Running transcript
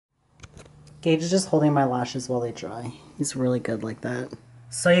Gage is just holding my lashes while they dry. He's really good like that.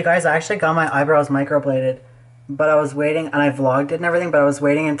 So you guys, I actually got my eyebrows microbladed, but I was waiting, and I vlogged it and everything, but I was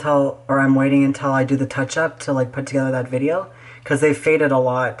waiting until, or I'm waiting until I do the touch-up to like put together that video, because they faded a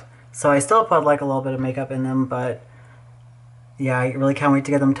lot. So I still put like a little bit of makeup in them, but yeah, I really can't wait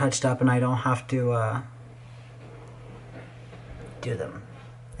to get them touched up and I don't have to do them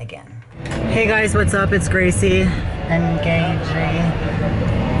again. Hey guys, what's up? It's Gracie and Gage.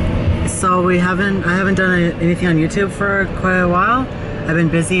 So I haven't done anything on YouTube for quite a while. I've been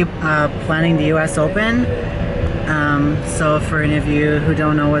busy planning the US Open. So for any of you who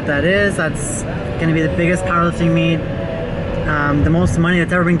don't know what that is, that's going to be the biggest powerlifting meet, the most money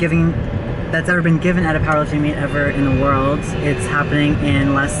that's ever been given at a powerlifting meet ever in the world. It's happening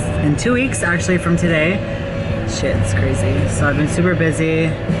in 2 weeks actually from today. Shit, it's crazy. So I've been super busy.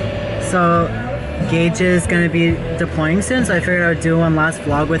 So Gage is going to be deploying soon, so I figured I would do one last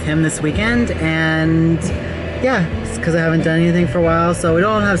vlog with him this weekend, and yeah, because I haven't done anything for a while, so we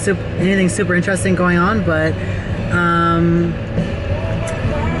don't have anything super interesting going on, but I'm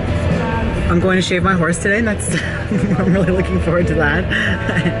going to shave my horse today, and that's I'm really looking forward to that.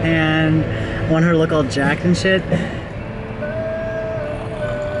 And I want her to look all jacked and shit.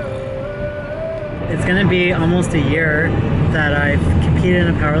 It's gonna be almost a year that I've competed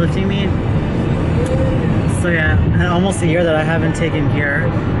in a powerlifting meet. So yeah, almost a year that I haven't taken gear,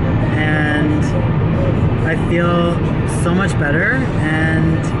 and I feel so much better,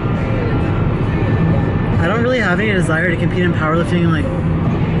 and I don't really have any desire to compete in powerlifting. Like,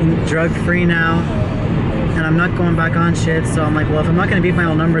 I'm drug-free now, and I'm not going back on shit, so I'm like, well, if I'm not gonna beat my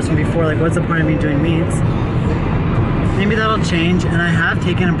old numbers from before, like, what's the point of me doing meets? Maybe that'll change, and I have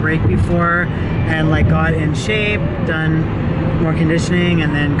taken a break before and like got in shape, done more conditioning,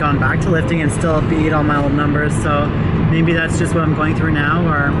 and then gone back to lifting and still beat all my old numbers. So maybe that's just what I'm going through now,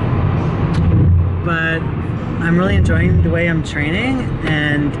 but I'm really enjoying the way I'm training,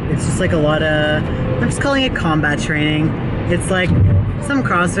 and it's just like a lot of, I'm just calling it combat training. It's like some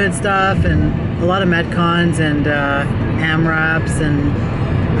CrossFit stuff and a lot of Metcons and AMRAPs and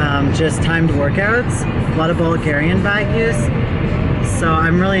just timed workouts, a lot of Bulgarian bag use. So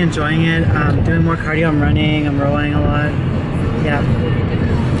I'm really enjoying it. I'm doing more cardio, I'm running, I'm rowing a lot. Yeah.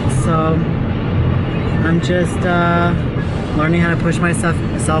 So I'm just learning how to push myself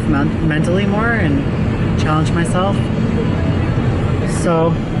mentally more and challenge myself.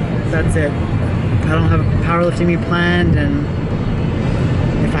 So that's it. I don't have a powerlifting meet planned, and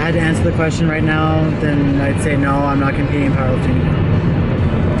if I had to answer the question right now, then I'd say no, I'm not competing in powerlifting.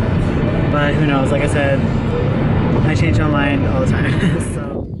 But who knows, like I said, I change my mind all the time.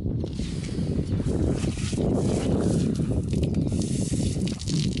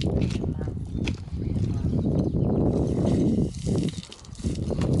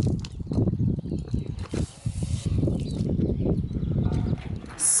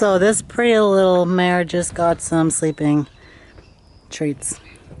 So this pretty little mare just got some sleeping treats.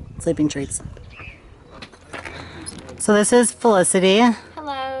 So this is Felicity.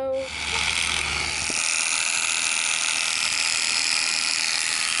 Hello.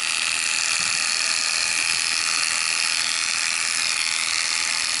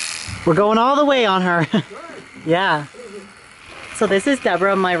 We're going all the way on her. Yeah. So this is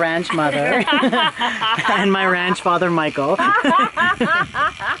Deborah, my ranch mother, and my ranch father, Michael.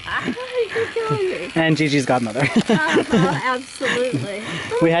 You're killing me. And Gigi's godmother. Absolutely.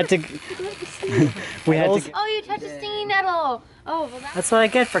 We had to. Oh, you touched a stinging nettle. Oh, well that's what I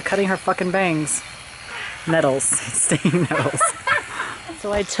get for cutting her fucking bangs. Nettles. Stinging nettles.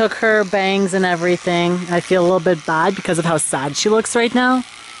 So I took her bangs and everything. I feel a little bit bad because of how sad she looks right now.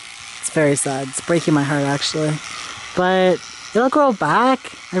 It's very sad. It's breaking my heart, actually. But it'll grow back.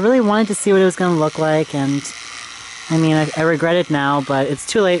 I really wanted to see what it was going to look like, and I mean, I regret it now, but it's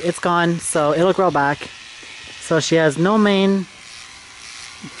too late. It's gone, so it'll grow back. So she has no mane,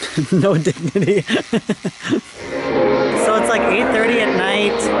 no dignity. So it's like 8:30 at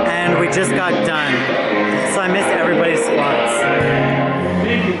night, and we just got done. So I missed everybody's squats.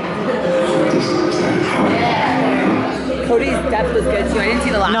 Cody's depth was good too. I didn't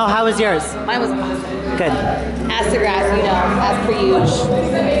see the last No, how was yours? Mine was awesome. Good. Ass to grass, you know, as per usual.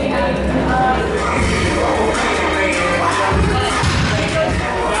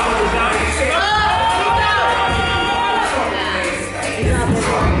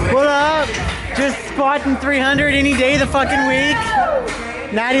 What up? Just squatting 300 any day of the fucking week.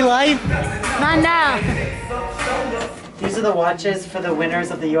 Natty life. Manda. These are the watches for the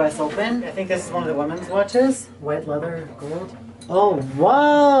winners of the US Open. I think this is one of the women's watches. White leather, gold. Oh,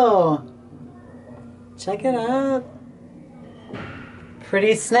 whoa! Check it out.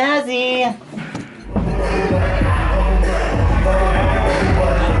 Pretty snazzy.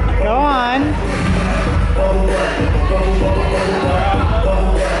 Go on.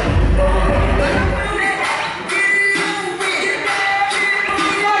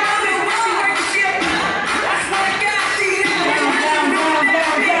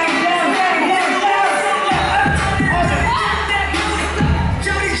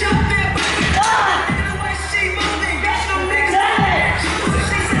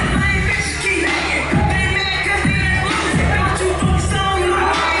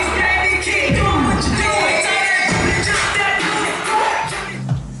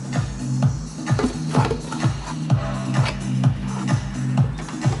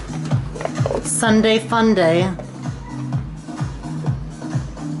 Sunday fun day.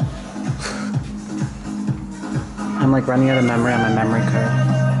 I'm like running out of memory on my memory card.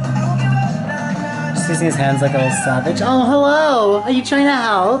 Just using his hands like a little savage. Oh, hello! Are you trying to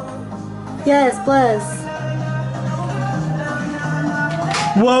help? Yes, bless.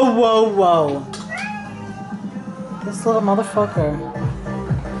 Whoa, whoa, whoa. This little motherfucker.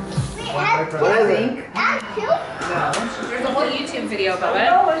 What I think? There's a whole YouTube video about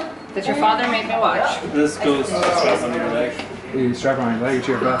it that your father made me watch. This goes strap on your leg. You strap on your leg, it's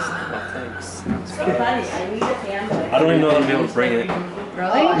your best. Thanks. I don't even know how to be able to bring it.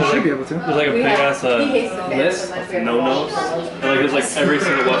 Really? You should be able to. There's like a big ass list of no-nos. And like there's like every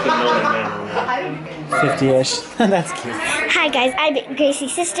single weapon known to man. 50-ish. That's cute. Hi guys, I'm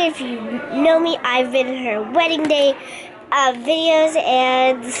Gracie's sister. If you know me, I've been in her wedding day videos,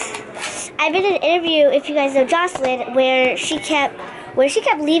 and I've been in an interview, if you guys know Jocelyn, where she kept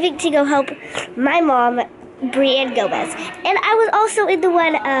leaving to go help my mom, Brianne Gomez. And I was also in the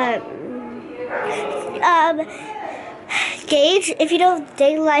one Gage. If you know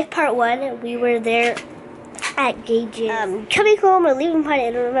Daily Life Part 1, we were there at Gage's coming home or leaving party,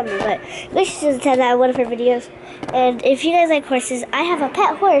 I don't remember, but Gracie just said that in one of her videos. And if you guys like horses, I have a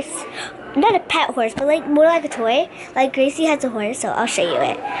pet horse. Not a pet horse, but like more like a toy. Like Gracie has a horse, so I'll show you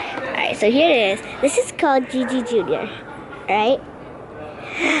it. Alright, so here it is. This is called Gigi Jr. Alright?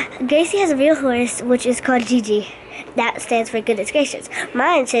 Gracie has a real horse, which is called Gigi. That stands for goodness gracious.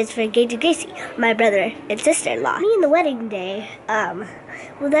 Mine stands for Gage and Gracie, my brother and sister-in-law. Me in the wedding day,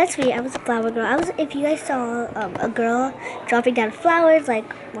 well that's me, I was a flower girl. If you guys saw a girl dropping down flowers, like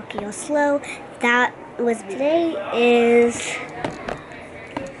walking all slow, that was today is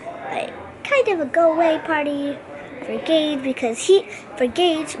like kind of a go-away party for Gage, because for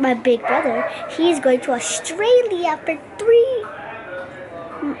Gage, my big brother, he's going to Australia for 3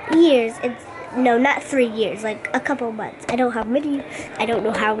 years. No, not 3 years, like a couple months. I don't know how many,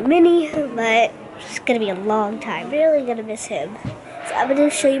 but it's gonna be a long time. Really gonna miss him. So I'm gonna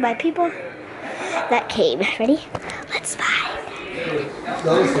show you my people that came. Ready? Let's find. Okay,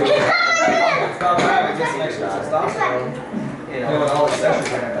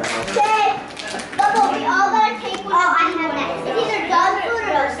 Bubble, we all gotta take one. Oh, I have that. It's either dog food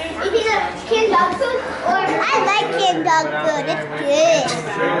or it's either canned dog food or I like canned dog food. It's good.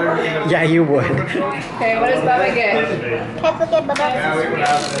 Yeah, you would. Okay, what does Bubba get? Can't forget Bubba.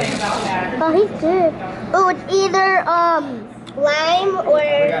 Oh, he's good. Oh, it's either lime or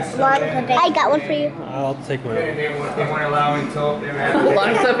lawn. I got one for you. I'll take one.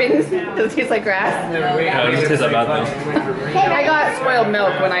 Lawn clippings? Does it taste like grass? Yeah, it just tastes like bad though. I got spoiled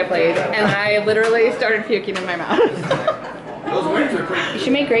milk when I played, and I literally started puking in my mouth. You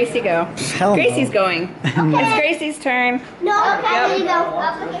should make Gracie go. Hell no. Gracie's going. It's Gracie's turn. No, okay, Yep. there you go.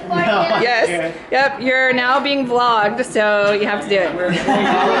 I'm looking for it. Yes. Yep, you're now being vlogged, so you have to do it.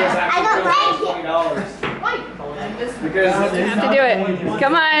 I got legs. You have to do it.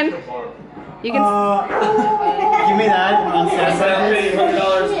 Come on. You can. Give me that on Saturday.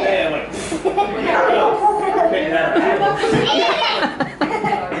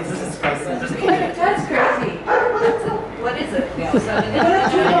 That's crazy. What is it?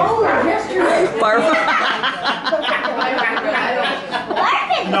 Barf.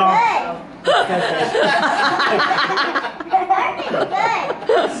 No.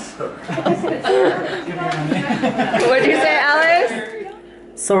 What'd you say, Alice?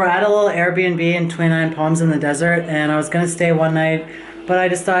 So we're at a little Airbnb in 29 Palms in the desert, and I was gonna stay one night, but I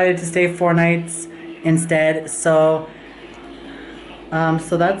decided to stay 4 nights instead. So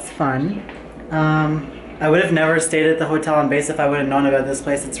that's fun. I would have never stayed at the hotel on base if I would have known about this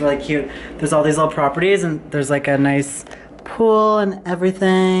place. It's really cute. There's all these little properties, and there's like a nice pool and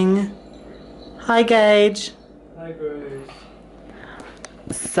everything. Hi, Gage. Hi, Grace.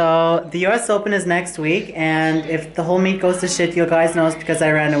 So the US Open is next week, and if the whole meet goes to shit, you guys know it's because I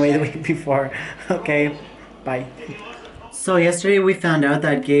ran away the week before. Okay, bye. So yesterday we found out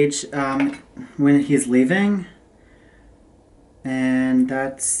that Gage, when he's leaving, and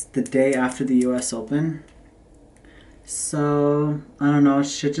that's the day after the US Open. So, I don't know,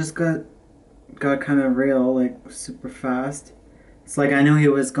 shit just got kind of real, like, super fast. It's like I knew he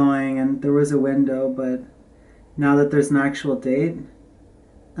was going and there was a window, but now that there's an actual date,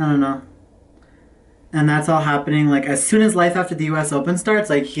 I don't know. And that's all happening, like, as soon as life after the US Open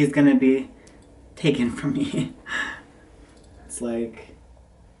starts, like, he's gonna be taken from me. It's like,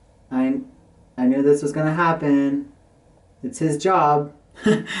 I knew this was gonna happen. It's his job,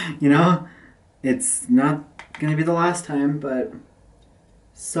 you know? It's not gonna be the last time, but...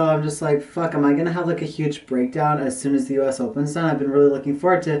 So I'm just like, fuck, am I gonna have like a huge breakdown as soon as the US Open's done? I've been really looking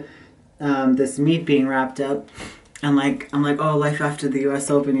forward to this meet being wrapped up. And like, I'm like, oh, life after the US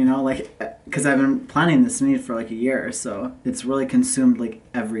Open, you know? Like, because I've been planning this meet for like a year, so it's really consumed like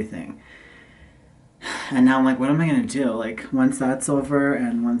everything. And now I'm like, what am I gonna do? Like, once that's over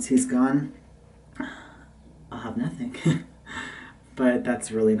and once he's gone, I'll have nothing. But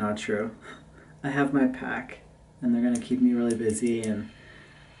that's really not true. I have my pack, and they're gonna keep me really busy, and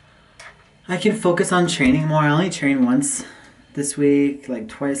I can focus on training more. I only trained once this week, like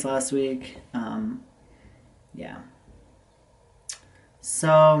twice last week. Yeah.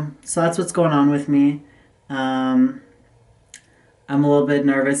 So that's what's going on with me. I'm a little bit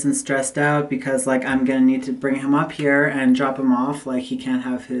nervous and stressed out because like I'm gonna need to bring him up here and drop him off. Like he can't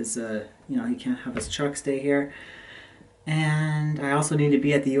have his, he can't have his truck stay here. And I also need to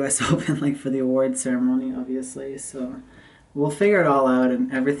be at the US Open, like for the award ceremony, obviously. So we'll figure it all out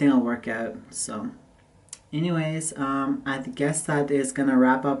and everything will work out. So anyways, I guess that is gonna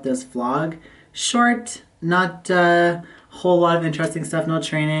wrap up this vlog. Short, not a whole lot of interesting stuff, no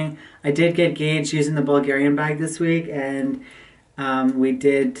training. I did get Gage using the Bulgarian bag this week, and we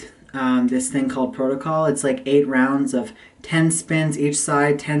did this thing called Protocol. It's like 8 rounds of 10 spins each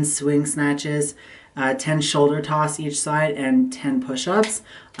side, 10 swing snatches, 10 shoulder toss each side, and 10 push-ups.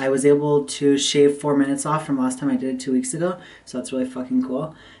 I was able to shave 4 minutes off from last time I did it 2 weeks ago, so that's really fucking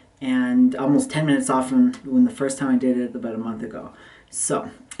cool. And almost 10 minutes off from when the first time I did it about a month ago.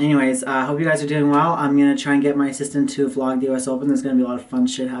 So, anyways, I hope you guys are doing well. I'm going to try and get my assistant to vlog the US Open. There's going to be a lot of fun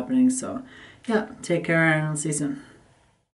shit happening, so yeah, take care and I'll see you soon.